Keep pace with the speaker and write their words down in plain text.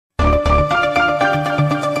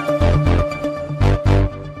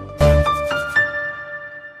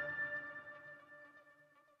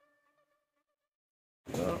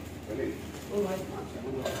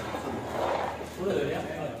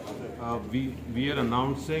we are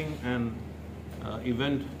announcing an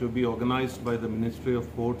event to be organized by the Ministry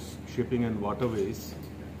of Ports, Shipping and Waterways.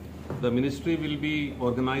 The Ministry will be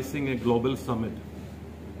organizing a global summit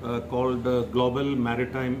called Global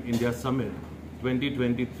Maritime India Summit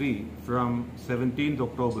 2023 from 17th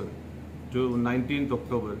October to 19th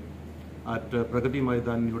October at Pragati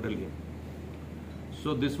Maidan, New Delhi.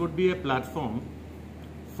 So this would be a platform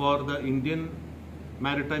for the Indian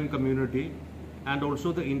maritime community and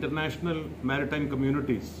also the international maritime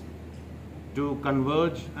communities to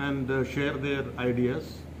converge and share their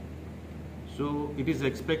ideas. So it is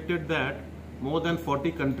expected that more than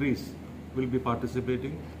 40 countries will be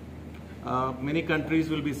participating. Many countries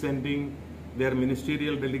will be sending their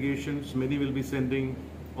ministerial delegations, many will be sending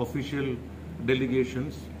official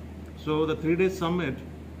delegations. So the 3-day summit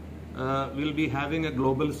will be having a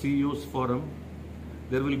global CEOs forum.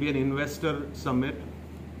 There will be an investor summit.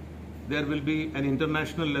 There will be an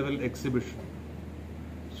international level exhibition.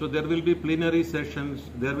 So there will be plenary sessions,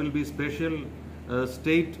 there will be special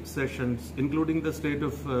state sessions, including the state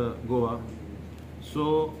of Goa.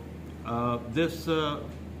 So this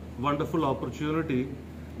wonderful opportunity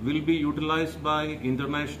will be utilized by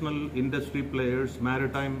international industry players,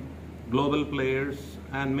 maritime global players,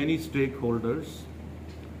 and many stakeholders.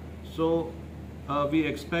 So we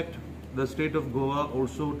expect the state of Goa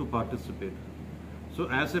also to participate. So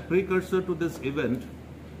as a precursor to this event,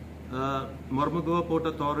 Mormugao Port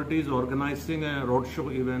Authority is organizing a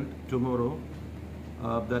roadshow event tomorrow,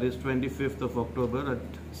 that is 25th of October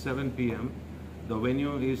at 7 p.m. The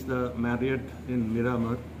venue is the Marriott in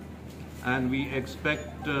Miramar, and we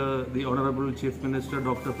expect the Honorable Chief Minister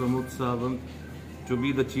Dr. Pramod Sawant to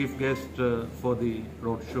be the chief guest for the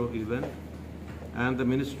roadshow event, and the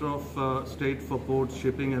Minister of State for Ports,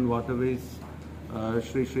 Shipping and Waterways,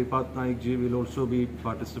 Shri Shripad Naik ji, will also be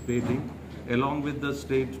participating, along with the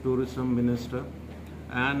State Tourism Minister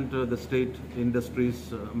and the State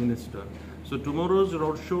Industries Minister. So tomorrow's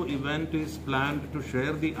roadshow event is planned to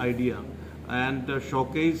share the idea and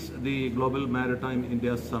showcase the Global Maritime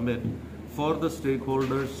India Summit for the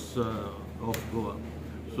stakeholders of Goa.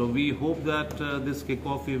 So we hope that this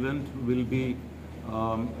kickoff event will be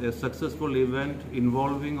a successful event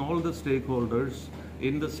involving all the stakeholders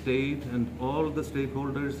in the state, and all the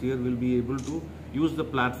stakeholders here will be able to use the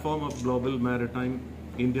platform of Global Maritime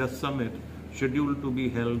India Summit scheduled to be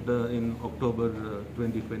held in October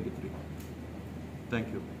 2023.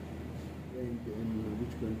 Thank you. And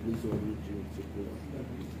which countries or which support?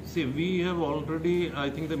 See, we have already, I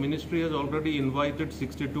think the ministry has already invited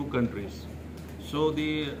 62 countries. So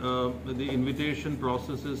the invitation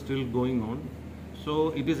process is still going on. So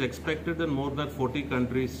it is expected that more than 40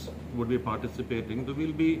 countries would be participating. So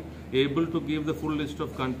we'll be able to give the full list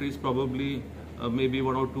of countries probably maybe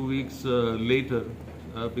 1 or 2 weeks later,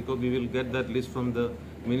 because we will get that list from the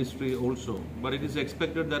ministry also. But it is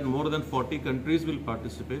expected that more than 40 countries will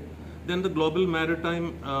participate. Then the global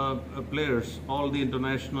maritime players, all the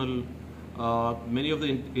international, many of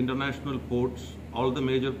the international ports, all the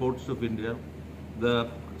major ports of India, the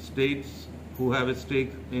states who have a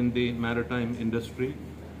stake in the maritime industry,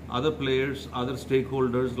 other players, other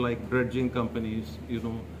stakeholders like dredging companies,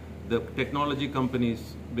 the technology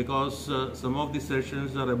companies, because some of the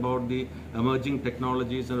sessions are about the emerging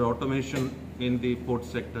technologies and automation in the port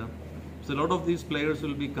sector. So a lot of these players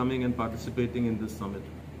will be coming and participating in this summit.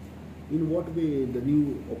 In what way the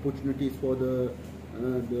new opportunities for the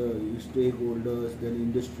stakeholders, then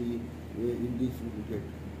industry in this will get?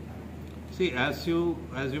 See, as you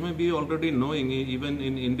may be already knowing, even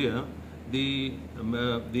in India,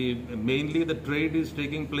 mainly the trade is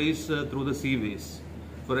taking place through the seaways.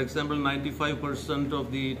 For example, 95%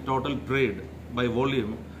 of the total trade by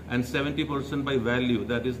volume and 70% by value,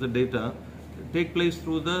 that is the data, take place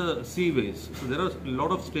through the seaways. So there are a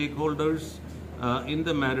lot of stakeholders in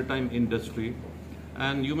the maritime industry,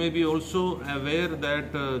 and you may be also aware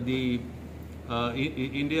that the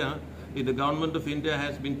government of India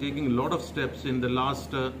has been taking a lot of steps in the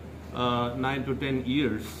last 9 to 10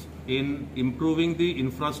 years in improving the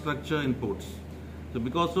infrastructure in ports. So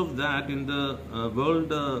because of that, in the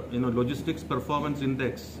World Logistics Performance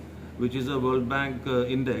Index, which is a World Bank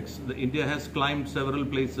index, India has climbed several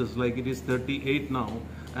places, like it is 38 now,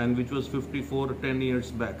 and which was 54 10 years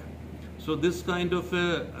back. So this kind of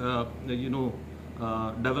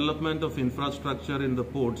development of infrastructure in the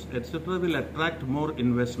ports, etc., will attract more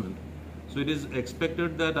investment. So it is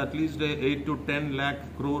expected that at least 8 to 10 lakh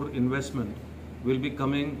crore investment will be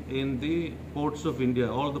coming in the ports of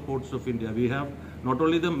India, all the ports of India. We have not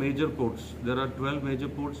only the major ports, there are 12 major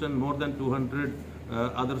ports and more than 200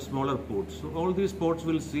 other smaller ports. So all these ports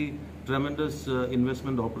will see tremendous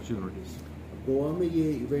investment opportunities. Goa में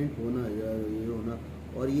ये event होना या ये होना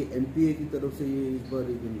और ये MPA की तरफ से ये इस बार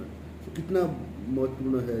तो कितना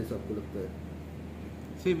महत्वपूर्ण है ऐसा आपको लगता है?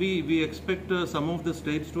 See, we expect some of the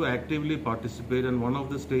states to actively participate, and one of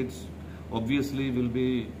the states obviously will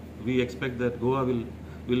be, we expect that Goa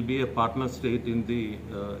will be a partner state in the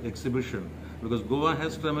exhibition, because Goa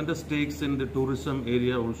has tremendous stakes in the tourism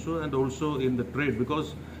area also, and also in the trade,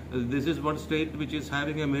 because this is one state which is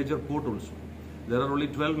having a major port also. There are only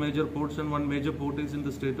 12 major ports, and one major port is in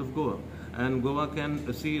the state of Goa, and Goa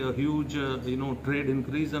can see a huge trade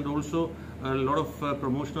increase, and also a lot of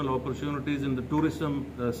promotional opportunities in the tourism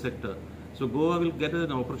sector. So Goa will get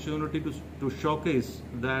an opportunity to showcase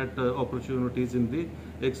that opportunities in the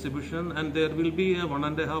exhibition, and there will be a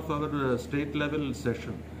 1.5 hour state level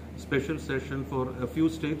session, special session for a few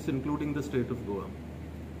states including the state of Goa.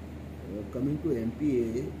 Coming to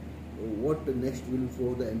MPA, what next will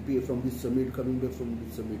for the MPA from this summit, coming back from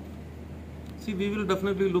this summit? See, we will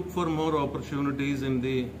definitely look for more opportunities in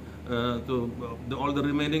the all the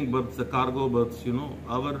remaining berths, the cargo berths.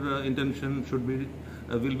 Our intention should be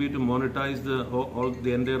will be to monetize all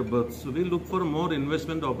the entire berths. So we look for more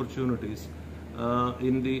investment opportunities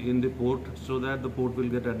in the port, so that the port will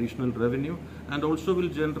get additional revenue and also will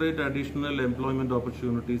generate additional employment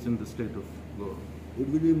opportunities in the state of Goa. It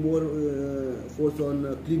will be more force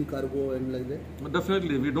on clean cargo and like that?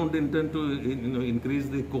 Definitely, we don't intend to increase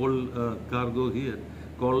the coal cargo here.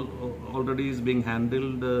 Coal already is being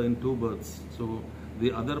handled in 2 berths. So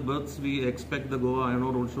the other berths, we expect the Goa iron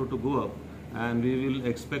ore also to go up, and we will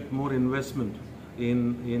expect more investment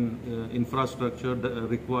in infrastructure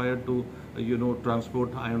required to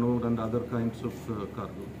transport iron ore and other kinds of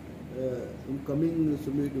cargo. In coming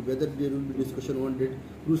summit, whether there will be discussion on that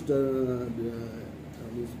cruise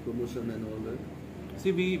promotion and all that?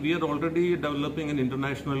 See, we are already developing an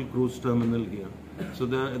international cruise terminal here. So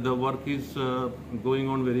the work is going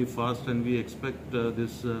on very fast, and we expect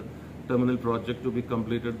this terminal project to be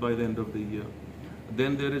completed by the end of the year.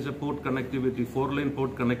 Then there is a port connectivity, 4-lane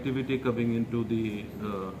port connectivity coming into the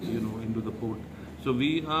into the port. So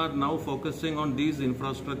we are now focusing on these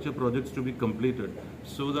infrastructure projects to be completed,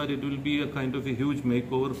 so that it will be a kind of a huge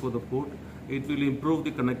makeover for the port. It will improve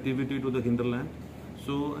the connectivity to the hinterland.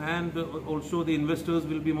 So, and also the investors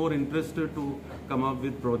will be more interested to come up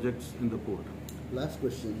with projects in the port. Last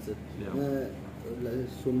question, sir. Yeah.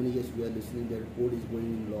 So many years we are listening that port is going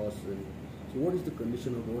in loss. So what is the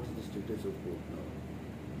condition of, what is the status of port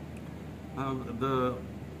now? The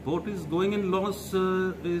port is going in loss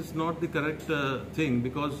is not the correct thing,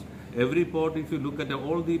 because every port, if you look at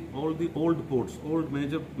all the old ports, old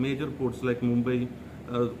major ports like Mumbai,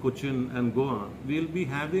 Cochin and Goa, will be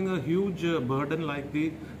having a huge burden like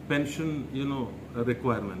the pension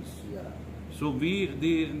requirements. Yeah. So we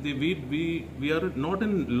are not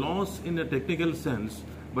in loss in a technical sense,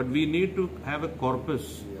 but we need to have a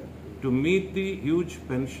corpus to meet the huge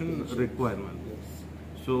pension requirement. Yes.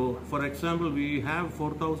 So for example, we have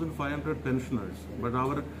 4,500 pensioners, but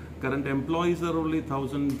our current employees are only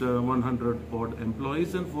 1,100 odd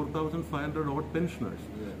employees and 4,500 odd pensioners.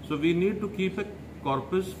 Yeah. So we need to keep a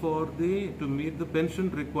corpus to meet the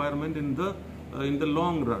pension requirement in the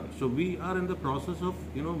long run. So we are in the process of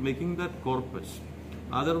making that corpus.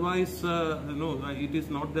 Otherwise, it is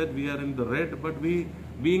not that we are in the red, but we,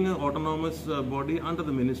 being an autonomous body under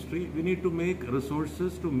the ministry, we need to make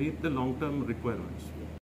resources to meet the long-term requirements.